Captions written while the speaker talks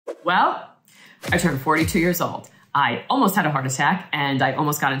Well, I turned 42 years old. I almost had a heart attack and I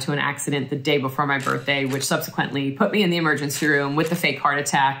almost got into an accident the day before my birthday, which subsequently put me in the emergency room with the fake heart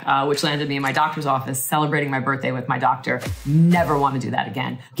attack, which landed me in my doctor's office celebrating my birthday with my doctor. Never want to do that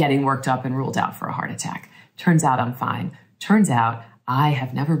again. Getting worked up and ruled out for a heart attack. Turns out I'm fine. Turns out I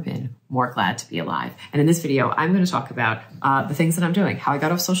have never been more glad to be alive. And in this video, I'm going to talk about the things that I'm doing, how I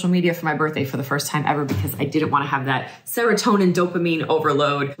got off social media for my birthday for the first time ever because I didn't want to have that serotonin dopamine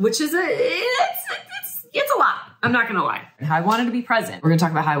overload, which is it's a lot. I'm not going to lie. And how I wanted to be present. We're going to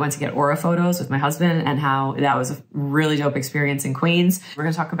talk about how I went to get aura photos with my husband and how that was a really dope experience in Queens. We're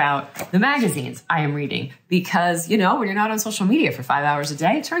going to talk about the magazines I am reading because, you know, when you're not on social media for 5 hours a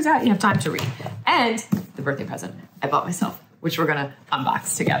day, it turns out you have time to read. And the birthday present I bought myself, which we're going to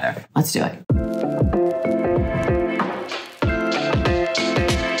unbox together. Let's do it.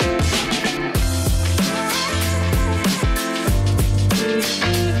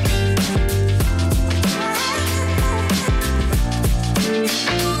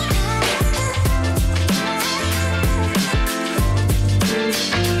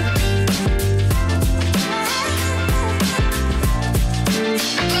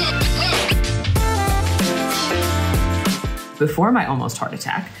 Before my almost heart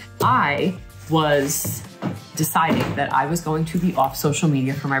attack, I was deciding that I was going to be off social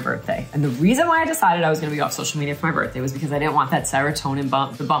media for my birthday. And the reason why I decided I was going to be off social media for my birthday was because I didn't want that serotonin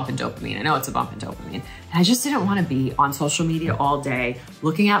bump, the bump in dopamine. I know it's a bump in dopamine. And I just didn't want to be on social media all day,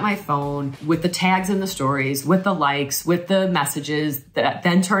 looking at my phone with the tags and the stories, with the likes, with the messages that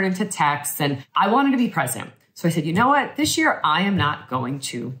then turn into texts. And I wanted to be present. So I said, you know what? This year, I am not going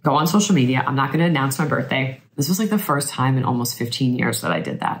to go on social media. I'm not going to announce my birthday. This was like the first time in almost 15 years that I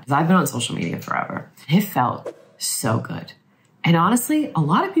did that. Because I've been on social media forever. It felt so good. And honestly, a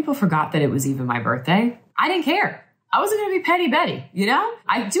lot of people forgot that it was even my birthday. I didn't care. I wasn't going to be petty Betty, you know?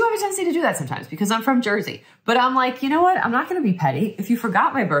 I do have a tendency to do that sometimes because I'm from Jersey. But I'm like, you know what? I'm not going to be petty. If you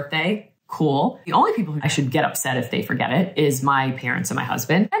forgot my birthday, cool. The only people who I should get upset if they forget it is my parents and my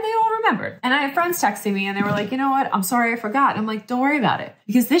husband. And they all remembered. And I have friends texting me and they were like, you know what? I'm sorry I forgot. And I'm like, don't worry about it.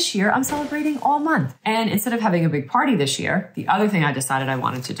 Because this year I'm celebrating all month. And instead of having a big party this year, the other thing I decided I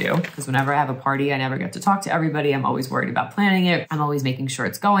wanted to do, because whenever I have a party, I never get to talk to everybody. I'm always worried about planning it. I'm always making sure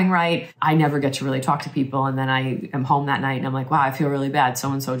it's going right. I never get to really talk to people. And then I am home that night and I'm like, wow, I feel really bad.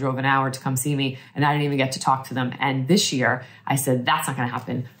 So-and-so drove an hour to come see me and I didn't even get to talk to them. And this year I said, that's not going to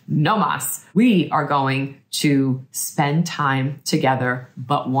happen. No mas. We are going to spend time together,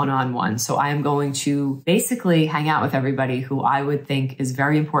 but one-on-one. So I am going to basically hang out with everybody who I would think is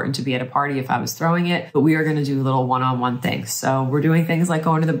very important to be at a party if I was throwing it, but we are going to do little one-on-one things. So we're doing things like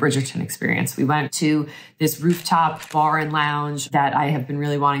going to the Bridgerton experience. We went to this rooftop bar and lounge that I have been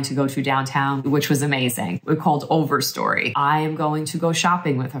really wanting to go to downtown, which was amazing. We're called Overstory. I am going to go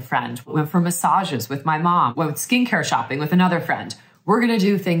shopping with a friend. Went for massages with my mom. Went skincare shopping with another friend. We're going to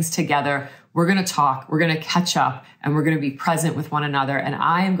do things together. We're going to talk, we're going to catch up, and we're going to be present with one another. And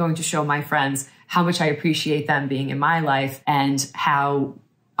I am going to show my friends how much I appreciate them being in my life and how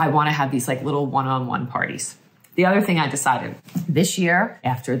I want to have these like little one-on-one parties. The other thing I decided this year,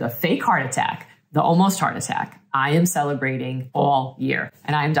 after the fake heart attack, the almost heart attack, I am celebrating all year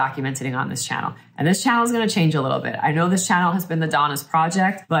and I am documenting on this channel. And this channel is going to change a little bit. I know this channel has been the Donna's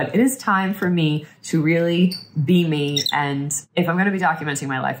project, but it is time for me to really be me. And if I'm going to be documenting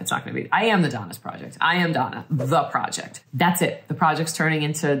my life, it's not going to be, I am the Donna's project. I am Donna, the project. That's it. The project's turning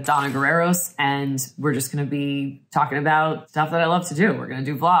into Donna Guerreros and we're just going to be talking about stuff that I love to do. We're going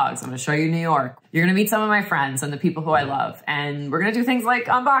to do vlogs. I'm going to show you New York. You're going to meet some of my friends and the people who I love. And we're going to do things like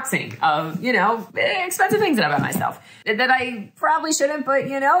unboxing of, you know, expensive things that I buy myself that I probably shouldn't, but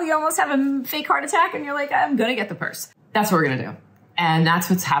you know, you almost have a fake heart attack and you're like, I'm going to get the purse. That's what we're going to do. And that's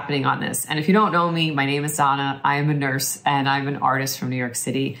what's happening on this. And if you don't know me, my name is Donna. I am a nurse and I'm an artist from New York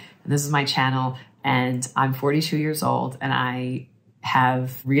City. And this is my channel. And I'm 42 years old and I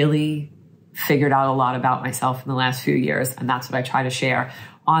have really figured out a lot about myself in the last few years. And that's what I try to share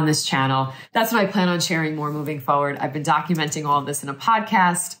on this channel. That's what I plan on sharing more moving forward. I've been documenting all of this in a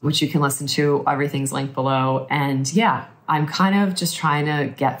podcast, which you can listen to. Everything's linked below. And yeah, I'm kind of just trying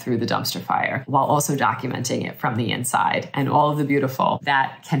to get through the dumpster fire while also documenting it from the inside and all of the beautiful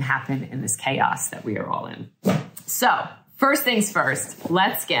that can happen in this chaos that we are all in. So first things first,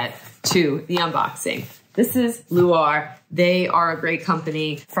 let's get to the unboxing. This is Luar. They are a great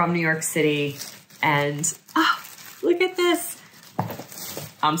company from New York City. And oh, look at this.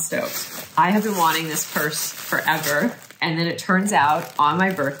 I'm stoked. I have been wanting this purse forever. And then it turns out on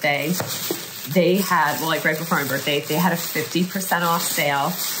my birthday, they had, well, like right before my birthday, they had a 50% off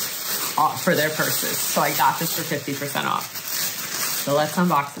sale for their purses. So I got this for 50% off. So let's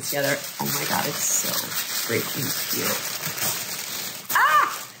unbox it together. Oh my God, it's so freaking cute.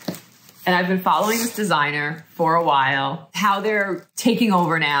 And I've been following this designer for a while, how they're taking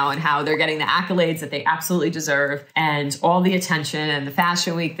over now and how they're getting the accolades that they absolutely deserve and all the attention and the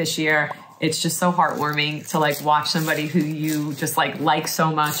fashion week this year. It's just so heartwarming to like watch somebody who you just like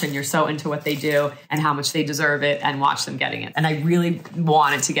so much and you're so into what they do and how much they deserve it and watch them getting it. And I really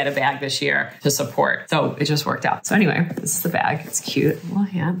wanted to get a bag this year to support. So it just worked out. So anyway, this is the bag. It's cute. Well,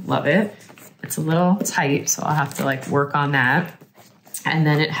 yeah, love it. It's a little tight, so I'll have to like work on that. And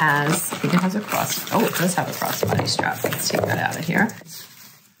then it has, I think it has a it does have a crossbody strap. Let's take that out of here.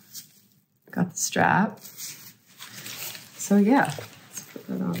 Got the strap. So yeah, let's put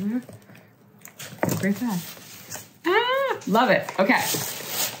that on there. Great bag. Love it. Okay.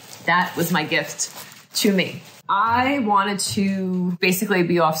 That was my gift to me. I wanted to basically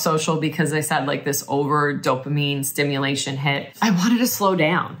be off social because I said like this over dopamine stimulation hit. I wanted to slow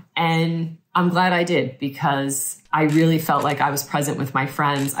down, and I'm glad I did because I really felt like I was present with my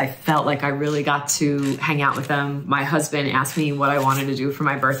friends. I felt like I really got to hang out with them. My husband asked me what I wanted to do for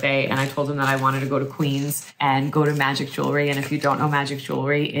my birthday, and I told him that I wanted to go to Queens and go to Magic Jewelry. And if you don't know Magic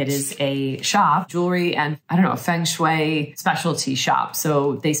Jewelry, it is a shop, jewelry and I don't know, feng shui specialty shop.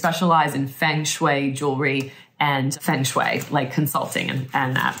 So they specialize in feng shui jewelry and feng shui, like consulting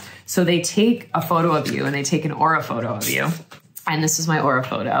and that. So they take a photo of you and they take an aura photo of you. And this is my aura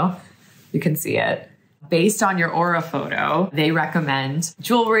photo. You can see it. Based on your aura photo, they recommend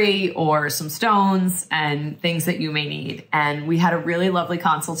jewelry or some stones and things that you may need. And we had a really lovely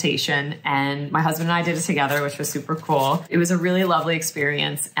consultation, and my husband and I did it together, which was super cool. It was a really lovely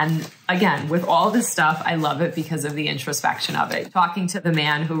experience. And again, with all this stuff, I love it because of the introspection of it. Talking to the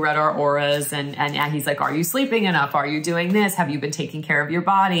man who read our auras and he's like, are you sleeping enough? Are you doing this? Have you been taking care of your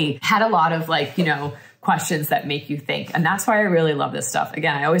body? Had a lot of like, you know, questions that make you think. And that's why I really love this stuff.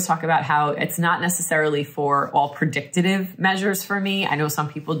 Again, I always talk about how it's not necessarily for all predictive measures for me. I know some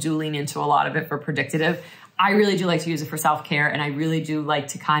people do lean into a lot of it for predictive. I really do like to use it for self-care, and I really do like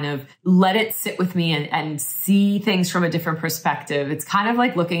to kind of let it sit with me and see things from a different perspective. It's kind of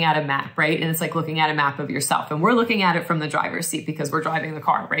like looking at a map, right? And it's like looking at a map of yourself. And we're looking at it from the driver's seat because we're driving the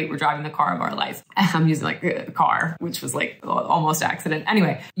car, right? We're driving the car of our life. I'm using like a car, which was like almost accident.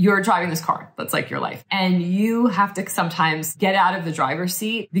 Anyway, you're driving this car. That's like your life. And you have to sometimes get out of the driver's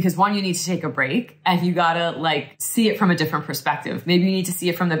seat because one, you need to take a break and you gotta like see it from a different perspective. Maybe you need to see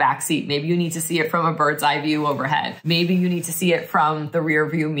it from the back seat. Maybe you need to see it from a bird's eye view overhead. Maybe you need to see it from the rear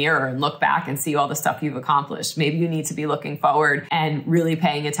view mirror and look back and see all the stuff you've accomplished. Maybe you need to be looking forward and really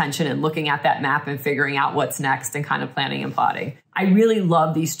paying attention and looking at that map and figuring out what's next and kind of planning and plotting. I really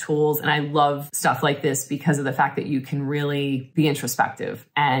love these tools and I love stuff like this because of the fact that you can really be introspective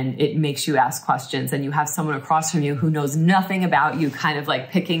and it makes you ask questions, and you have someone across from you who knows nothing about you kind of like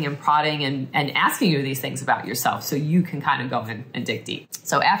picking and prodding and asking you these things about yourself so you can kind of go in and dig deep.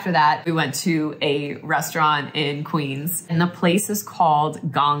 So after that, we went to a restaurant in Queens, and the place is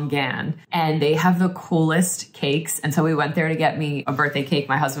called Gongan, and they have the coolest cakes. And so we went there to get me a birthday cake.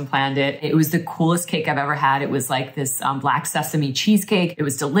 My husband planned it. It was the coolest cake I've ever had. It was like this black sesame cheesecake. It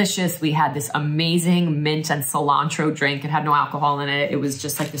was delicious. We had this amazing mint and cilantro drink. It had no alcohol in it. It was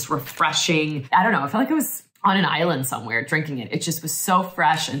just like this refreshing, I don't know, I felt like it was on an island somewhere drinking it. It just was so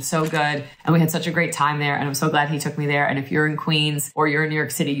fresh and so good. And we had such a great time there. And I'm so glad he took me there. And if you're in Queens or you're in New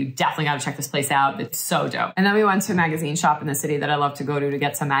York City, you definitely got to check this place out. It's so dope. And then we went to a magazine shop in the city that I love to go to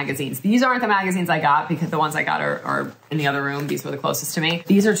get some magazines. These aren't the magazines I got because the ones I got are in the other room. These were the closest to me.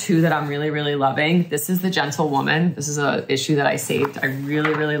 These are two that I'm really, really loving. This is The Gentle Woman. This is an issue that I saved. I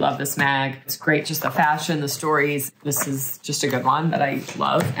really, really love this mag. It's great. Just the fashion, the stories. This is just a good one that I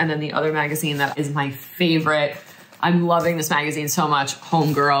love. And then the other magazine that is my favorite, I'm loving this magazine so much,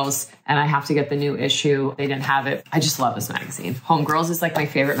 Homegirls, and I have to get the new issue. They didn't have it. I just love this magazine. Homegirls is like my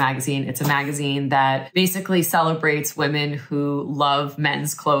favorite magazine. It's a magazine that basically celebrates women who love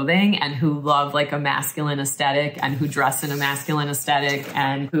men's clothing and who love like a masculine aesthetic and who dress in a masculine aesthetic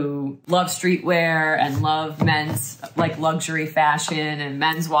and who love streetwear and love men's like luxury fashion and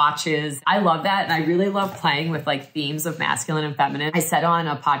men's watches. I love that. And I really love playing with like themes of masculine and feminine. I said on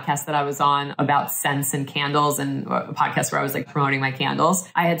a podcast that I was on about scents and candles, and a podcast where I was like promoting my candles,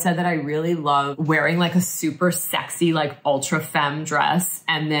 I had said that I really love wearing like a super sexy, like ultra femme dress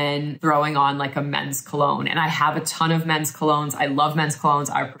and then throwing on like a men's cologne. And I have a ton of men's colognes. I love men's colognes.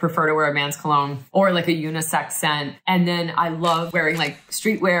 I prefer to wear a man's cologne or like a unisex scent. And then I love wearing like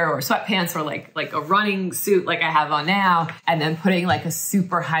streetwear or sweatpants or like a running suit like I have on now. And then putting like a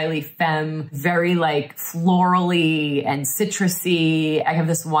super highly femme, very like florally and citrusy. I have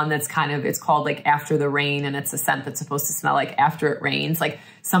this one that's kind of, it's called like After the Rain, and it's a scent that's supposed to smell like after it rains, like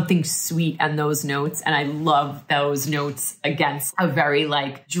something sweet and those notes. And I love those notes against a very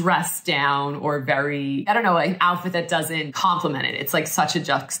like dressed down or very, I don't know, an outfit that doesn't complement it. It's like such a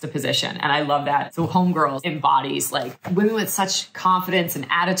juxtaposition. And I love that. So Homegirls embodies like women with such confidence and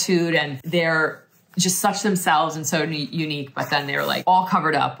attitude, and they're just such themselves and so unique, but then they're like all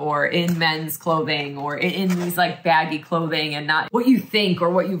covered up or in men's clothing or in these like baggy clothing, and not what you think or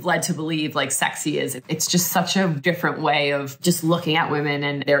what you've led to believe like sexy is. It's just such a different way of just looking at women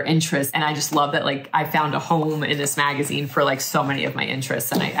and their interests. And I just love that like I found a home in this magazine for like so many of my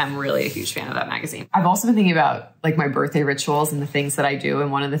interests. And I am really a huge fan of that magazine. I've also been thinking about like my birthday rituals and the things that I do.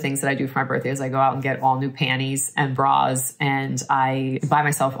 And one of the things that I do for my birthday is I go out and get all new panties and bras, and I buy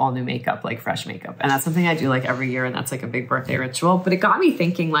myself all new makeup, like fresh makeup. And that's something I do like every year, and that's like a big birthday ritual. But it got me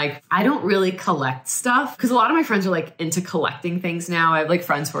thinking, like, I don't really collect stuff because a lot of my friends are like into collecting things now. I have like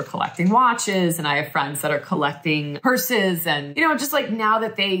friends who are collecting watches, and I have friends that are collecting purses, and, you know, just like now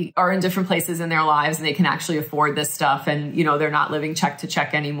that they are in different places in their lives and they can actually afford this stuff, and, you know, they're not living check to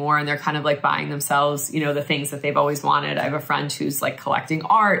check anymore, and they're kind of like buying themselves, you know, the things that they've always wanted. I have a friend who's like collecting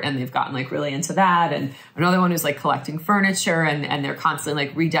art, and they've gotten like really into that. And another one who's like collecting furniture, and they're constantly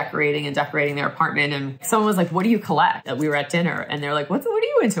like redecorating and decorating their apartment. And someone was like, what do you collect? We were at dinner, and they're like, what are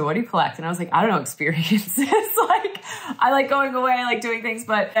you into? What do you collect? And I was like, I don't know, experiences. Like, I like going away, like doing things,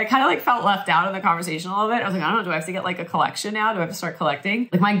 but I kind of like felt left out of the conversation a little bit. I was like, I don't know, do I have to get like a collection now? Do I have to start collecting?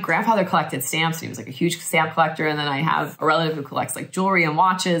 Like my grandfather collected stamps, and he was like a huge stamp collector. And then I have a relative who collects like jewelry and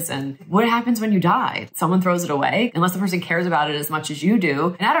watches. And what happens when you die? Someone throws it away unless the person cares about it as much as you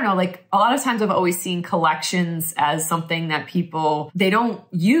do. And I don't know, like a lot of times I've always seen collections as something that people, they don't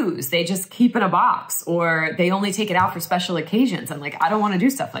use. They just keep in a box, or they only take it out for special occasions. And like, I don't want to do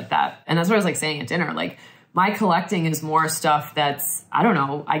stuff like that. And that's what I was like saying at dinner. Like, my collecting is more stuff that's, I don't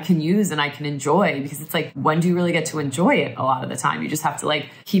know, I can use and I can enjoy, because it's like, when do you really get to enjoy it? A lot of the time, you just have to like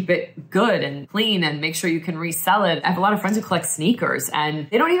keep it good and clean and make sure you can resell it. I have a lot of friends who collect sneakers, and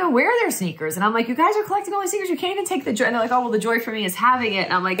they don't even wear their sneakers. And I'm like, you guys are collecting all these sneakers. You can't even take the joy. And they're like, oh, well, the joy for me is having it.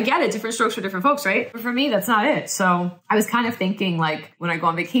 And I'm like, I get it. Different strokes for different folks, right? But for me, that's not it. So I was kind of thinking, like, when I go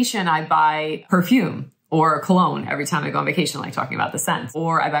on vacation, I buy perfume or cologne every time I go on vacation, like talking about the scents,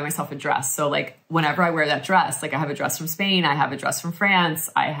 or I buy myself a dress. So like whenever I wear that dress, like I have a dress from Spain, I have a dress from France,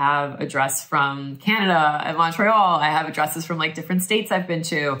 I have a dress from Canada and Montreal, I have dresses from like different states I've been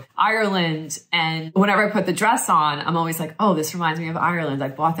to, Ireland. And whenever I put the dress on, I'm always like, oh, this reminds me of Ireland. I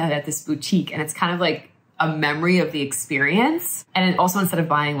bought that at this boutique. And it's kind of like a memory of the experience. And also, instead of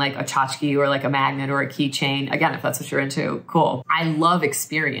buying like a tchotchke or like a magnet or a keychain, again, if that's what you're into, cool. I love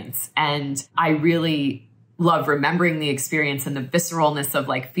experience, and I really love remembering the experience and the visceralness of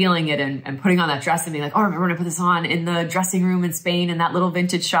like feeling it and putting on that dress and being like, oh, remember when I put this on in the dressing room in Spain in that little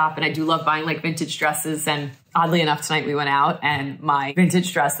vintage shop. And I do love buying like vintage dresses. And oddly enough, tonight we went out, and my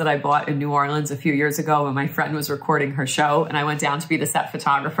vintage dress that I bought in New Orleans a few years ago when my friend was recording her show and I went down to be the set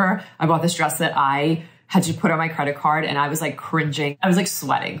photographer, I bought this dress that I had to put on my credit card, and I was like cringing. I was like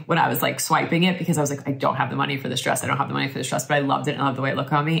sweating when I was like swiping it, because I was like, I don't have the money for this dress. I don't have the money for this dress, but I loved it and I loved the way it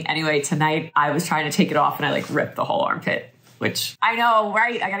looked on me. Anyway, tonight I was trying to take it off, and I like ripped the whole armpit, which I know,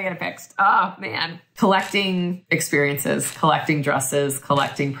 right? I gotta get it fixed. Oh man. Collecting experiences, collecting dresses,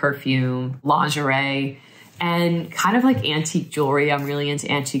 collecting perfume, lingerie, and kind of like antique jewelry. I'm really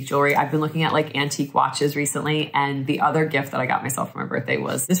into antique jewelry. I've been looking at like antique watches recently. And the other gift that I got myself for my birthday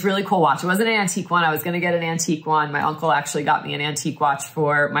was this really cool watch. It wasn't an antique one. I was going to get an antique one. My uncle actually got me an antique watch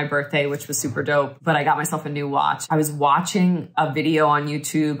for my birthday, which was super dope. But I got myself a new watch. I was watching a video on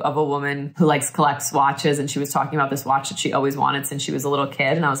YouTube of a woman who collects watches. And she was talking about this watch that she always wanted since she was a little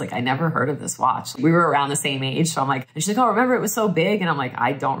kid. And I was like, I never heard of this watch. We were around the same age. So I'm like, and she's like, oh, remember it was so big? And I'm like,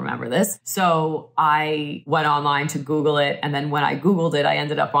 I don't remember this. So I went online to Google it. And then when I Googled it, I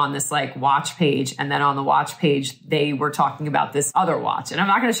ended up on this like watch page. And then on the watch page, they were talking about this other watch. And I'm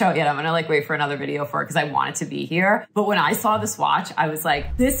not going to show it yet. I'm going to like wait for another video for it because I want it to be here. But when I saw this watch, I was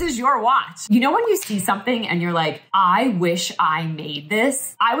like, this is your watch. You know, when you see something and you're like, I wish I made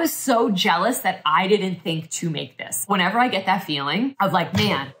this. I was so jealous that I didn't think to make this. Whenever I get that feeling of like,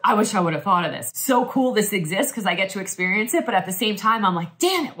 man, I wish I would have thought of this. So cool this exists because I get to experience it. But at the same time, I'm like,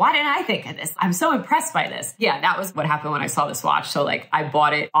 damn it, why didn't I think of this? I'm so impressed by this. this. Yeah, that was what happened when I saw this watch. So like I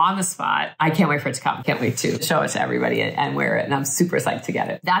bought it on the spot. I can't wait for it to come. Can't wait to show it to everybody and wear it. And I'm super psyched to get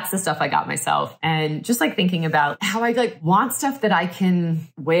it. That's the stuff I got myself. And just like thinking about how I like want stuff that I can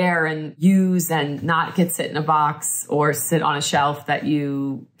wear and use and not get sit in a box or sit on a shelf that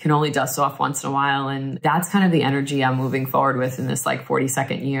you can only dust off once in a while. And that's kind of the energy I'm moving forward with in this like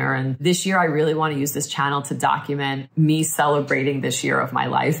 42nd year. And this year, I really want to use this channel to document me celebrating this year of my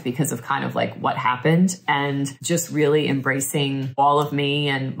life because of kind of like what happened and just really embracing all of me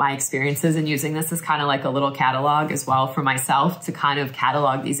and my experiences and using this as kind of like a little catalog as well for myself to kind of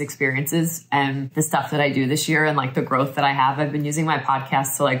catalog these experiences and the stuff that I do this year and like the growth that I have. I've been using my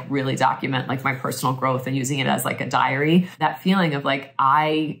podcast to like really document like my personal growth and using it as like a diary. That feeling of like,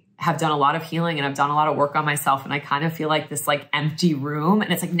 I have done a lot of healing and I've done a lot of work on myself. And I kind of feel like this like empty room.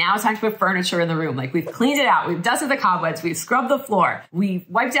 And it's like, now it's time to put furniture in the room. Like we've cleaned it out. We've dusted the cobwebs. We've scrubbed the floor. We've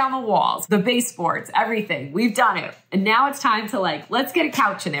wiped down the walls, the baseboards, everything. We've done it. And now it's time to like, let's get a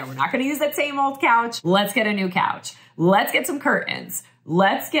couch in there. We're not going to use that same old couch. Let's get a new couch. Let's get some curtains.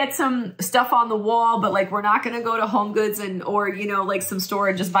 Let's get some stuff on the wall, but like, we're not going to go to Home Goods or, you know, like some store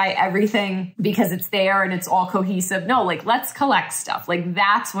and just buy everything because it's there and it's all cohesive. No, like, let's collect stuff. Like,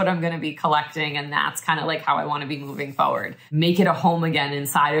 that's what I'm going to be collecting. And that's kind of like how I want to be moving forward. Make it a home again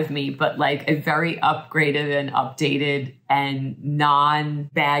inside of me, but like a very upgraded and updated and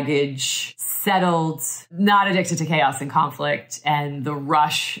non-baggage, settled, not addicted to chaos and conflict and the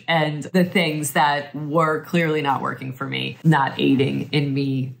rush and the things that were clearly not working for me, not aiding in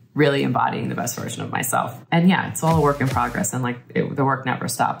me really embodying the best version of myself. And yeah, it's all a work in progress and like the work never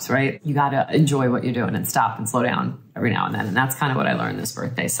stops, right? You got to enjoy what you're doing and stop and slow down every now and then. And that's kind of what I learned this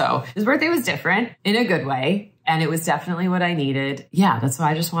birthday. So this birthday was different in a good way. And it was definitely what I needed. Yeah, that's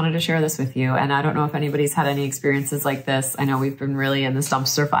why I just wanted to share this with you. And I don't know if anybody's had any experiences like this. I know we've been really in this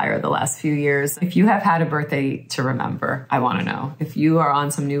dumpster fire the last few years. If you have had a birthday to remember, I want to know. If you are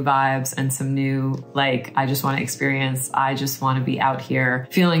on some new vibes and some new, like, I just want to experience, I just want to be out here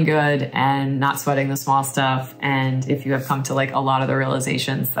feeling good and not sweating the small stuff. And if you have come to like a lot of the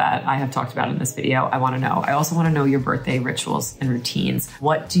realizations that I have talked about in this video, I want to know. I also want to know your birthday rituals and routines.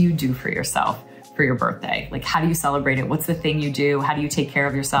 What do you do for yourself for your birthday? Like, how do you celebrate it? What's the thing you do? How do you take care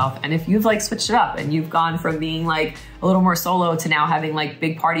of yourself? And if you've like switched it up and you've gone from being like a little more solo to now having like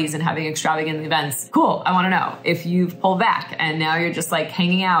big parties and having extravagant events, cool. I want to know. If you've pulled back and now you're just like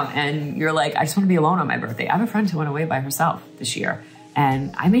hanging out and you're like, I just want to be alone on my birthday. I have a friend who went away by herself this year.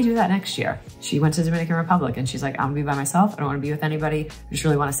 And I may do that next year. She went to the Dominican Republic and she's like, I'm gonna be by myself. I don't wanna be with anybody. I just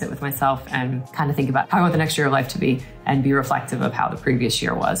really wanna sit with myself and kind of think about how I want the next year of life to be and be reflective of how the previous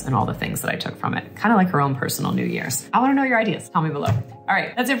year was and all the things that I took from it. Kind of like her own personal New Year's. I wanna know your ideas. Tell me below. All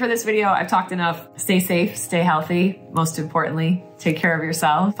right, that's it for this video. I've talked enough. Stay safe, stay healthy. Most importantly, take care of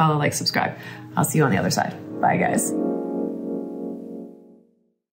yourself. Follow, like, subscribe. I'll see you on the other side. Bye, guys.